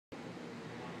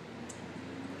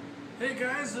Hey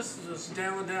guys, this is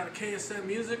Dallin down at KSM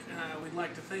Music. We'd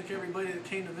like to thank everybody that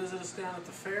came to visit us down at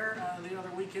the fair the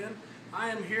other weekend. I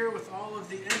am here with all of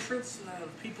the entrants,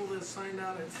 people that signed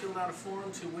out and filled out a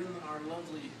form to win our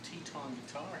lovely Teton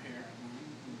guitar here.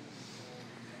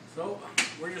 So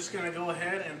we're just going to go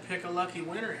ahead and pick a lucky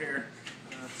winner here.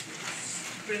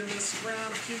 Spin this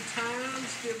around a few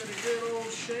times, give it a good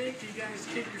old shake. You guys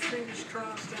keep your fingers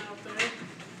crossed out there.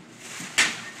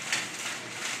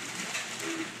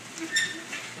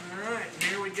 Alright,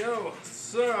 here we go.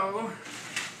 So,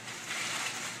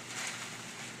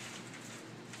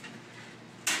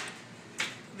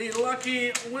 the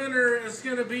lucky winner is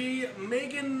going to be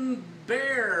Megan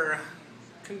Bear.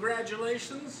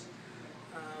 Congratulations.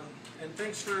 And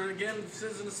thanks for, again,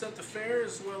 visiting us at the fair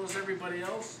as well as everybody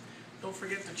else. Don't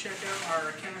forget to check out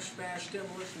our Cash Bash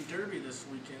Demolition Derby this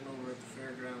weekend over at the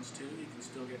fairgrounds too. You can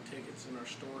still get tickets in our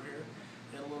store here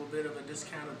at a little bit of a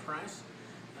discounted price.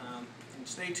 And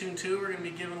stay tuned too, we're going to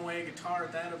be giving away a guitar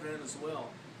at that event as well.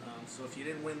 So if you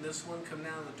didn't win this one, come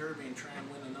down to the Derby and try and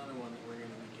win another one that we're going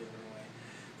to be giving away.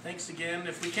 Thanks again.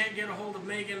 If we can't get a hold of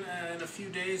Megan in a few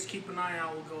days, keep an eye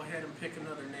out. We'll go ahead and pick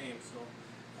another name. So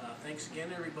thanks again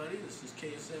everybody. This is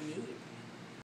KSM Music.